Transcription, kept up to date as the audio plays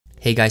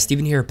Hey guys,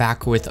 Steven here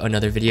back with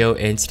another video,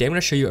 and today I'm going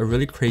to show you a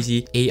really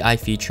crazy AI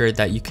feature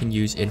that you can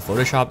use in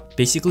Photoshop.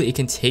 Basically, it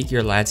can take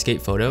your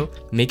landscape photo,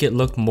 make it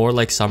look more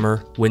like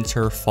summer,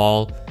 winter,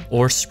 fall,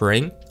 or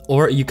spring,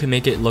 or you can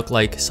make it look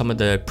like some of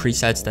the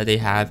presets that they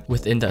have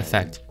within the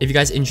effect. If you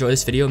guys enjoy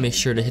this video, make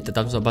sure to hit the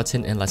thumbs up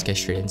button and let's get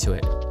straight into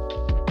it.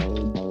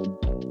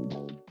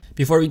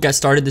 Before we get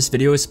started, this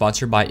video is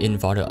sponsored by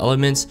Envato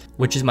Elements,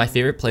 which is my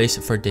favorite place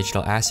for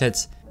digital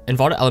assets.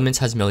 Envato Elements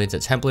has millions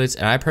of templates,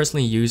 and I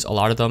personally use a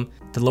lot of them.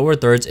 The lower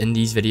thirds in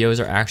these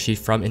videos are actually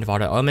from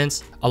Envato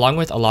Elements, along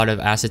with a lot of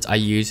assets I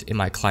use in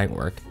my client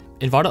work.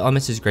 Envato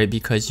Elements is great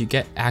because you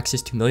get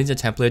access to millions of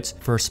templates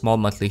for a small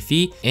monthly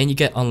fee, and you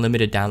get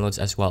unlimited downloads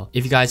as well.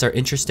 If you guys are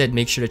interested,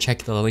 make sure to check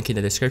the link in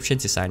the description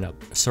to sign up.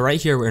 So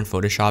right here, we're in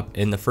Photoshop,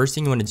 and the first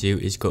thing you want to do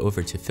is go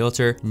over to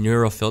Filter,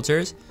 Neural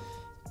Filters.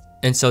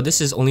 And so this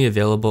is only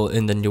available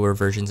in the newer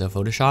versions of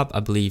Photoshop,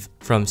 I believe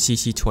from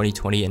CC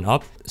 2020 and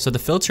up. So the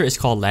filter is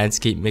called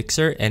Landscape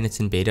Mixer and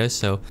it's in beta.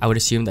 So I would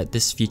assume that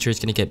this feature is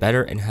going to get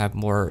better and have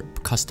more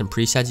custom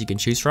presets you can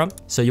choose from.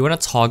 So you want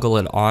to toggle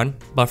it on,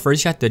 but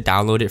first you have to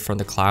download it from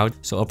the cloud.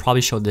 So I'll probably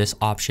show this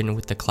option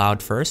with the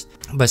cloud first.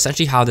 But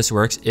essentially how this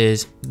works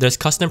is there's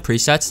custom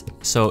presets.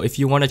 So if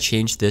you want to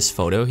change this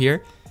photo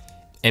here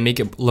and make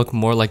it look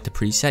more like the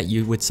preset,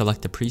 you would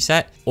select the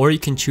preset, or you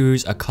can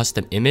choose a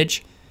custom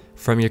image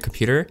from your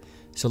computer.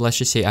 So let's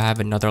just say I have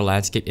another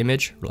landscape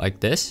image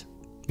like this.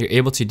 You're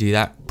able to do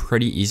that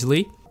pretty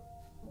easily.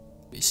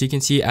 So you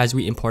can see as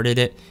we imported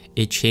it,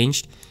 it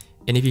changed.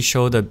 And if you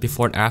show the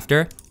before and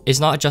after, it's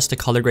not just the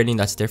color grading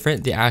that's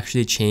different. They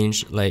actually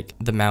changed like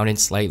the mountain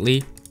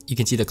slightly. You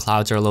can see the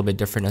clouds are a little bit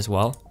different as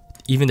well.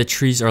 Even the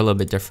trees are a little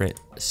bit different.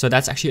 So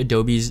that's actually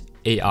Adobe's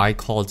AI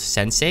called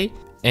Sensei.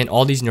 And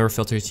all these neural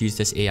filters use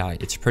this AI.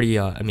 It's pretty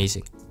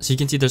amazing. So you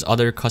can see there's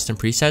other custom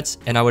presets,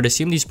 and I would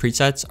assume these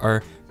presets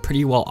are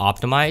pretty well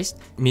optimized,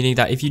 meaning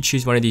that if you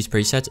choose one of these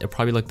presets, it'll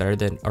probably look better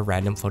than a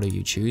random photo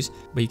you choose.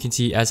 But you can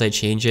see as I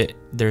change it,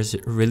 there's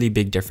really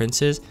big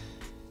differences.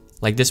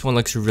 Like this one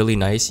looks really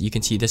nice. You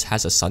can see this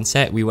has a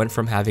sunset. We went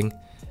from having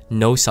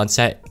no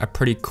sunset, a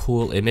pretty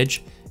cool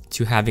image,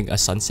 to having a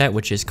sunset,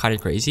 which is kind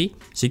of crazy.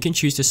 So you can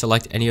choose to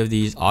select any of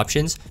these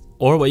options,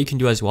 or what you can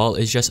do as well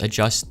is just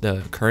adjust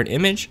the current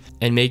image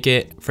and make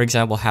it, for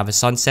example, have a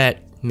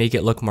sunset, make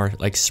it look more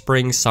like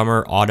spring,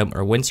 summer, autumn,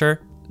 or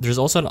winter. There's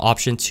also an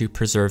option to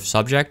preserve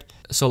subject.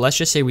 So let's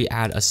just say we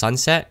add a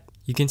sunset.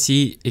 You can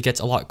see it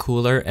gets a lot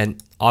cooler,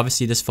 and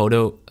obviously this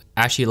photo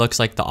actually looks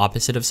like the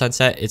opposite of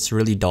sunset. It's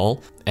really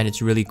dull and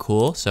it's really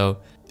cool. So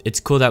it's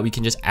cool that we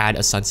can just add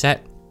a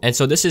sunset. And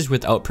so this is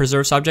without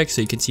preserve subject,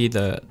 so you can see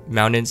the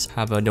mountains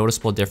have a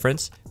noticeable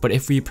difference. But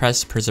if we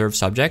press preserve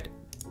subject,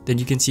 then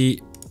you can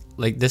see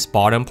like this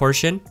bottom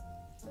portion,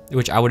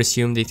 which I would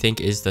assume they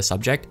think is the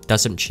subject,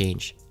 doesn't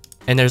change.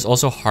 And there's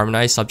also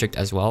harmonized subject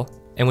as well.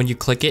 And when you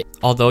click it,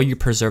 although you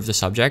preserve the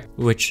subject,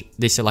 which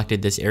they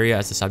selected this area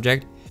as the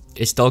subject,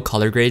 it still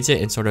color grades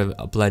it and sort of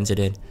blends it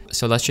in.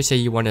 So let's just say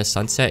you want a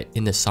sunset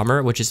in the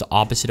summer, which is the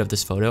opposite of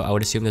this photo. I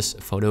would assume this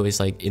photo is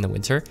like in the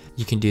winter.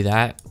 You can do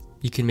that.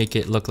 You can make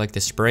it look like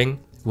the spring,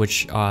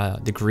 which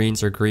the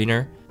greens are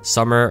greener.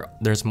 Summer,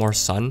 there's more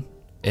sun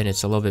and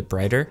it's a little bit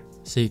brighter.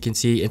 So you can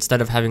see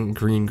instead of having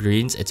green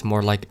greens, it's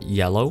more like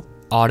yellow.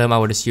 Autumn, I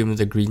would assume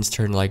the greens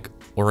turn like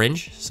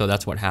orange, so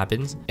that's what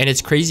happens. And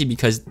it's crazy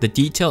because the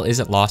detail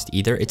isn't lost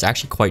either. It's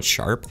actually quite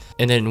sharp.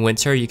 And then in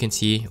winter, you can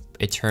see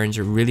it turns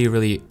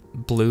really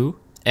blue.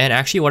 And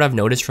actually what I've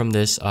noticed from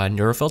this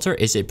neural filter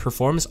is it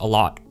performs a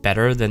lot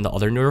better than the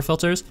other neural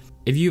filters.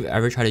 If you've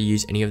ever tried to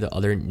use any of the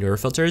other neural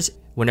filters,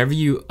 whenever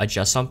you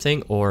adjust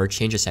something or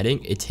change a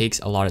setting, it takes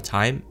a lot of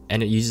time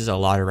and it uses a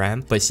lot of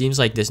RAM. But it seems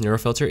like this neural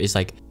filter is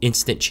like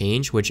instant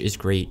change, which is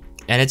great.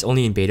 And it's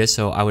only in beta,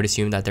 so I would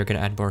assume that they're going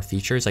to add more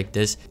features like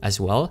this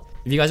as well.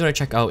 If you guys want to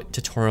check out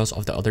tutorials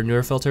of the other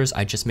neural filters,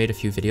 I just made a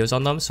few videos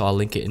on them, so I'll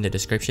link it in the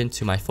description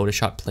to my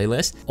Photoshop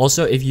playlist.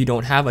 Also, if you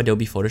don't have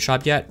Adobe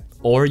Photoshop yet,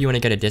 or you want to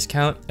get a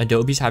discount,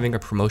 Adobe's having a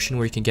promotion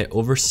where you can get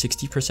over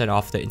 60%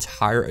 off the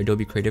entire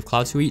Adobe Creative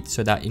Cloud suite,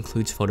 so that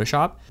includes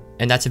Photoshop,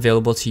 and that's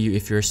available to you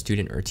if you're a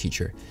student or a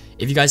teacher.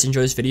 If you guys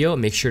enjoyed this video,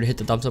 make sure to hit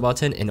the thumbs up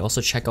button and also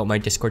check out my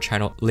Discord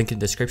channel, link in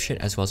the description,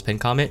 as well as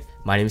pinned comment.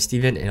 My name is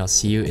Steven, and I'll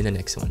see you in the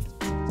next one.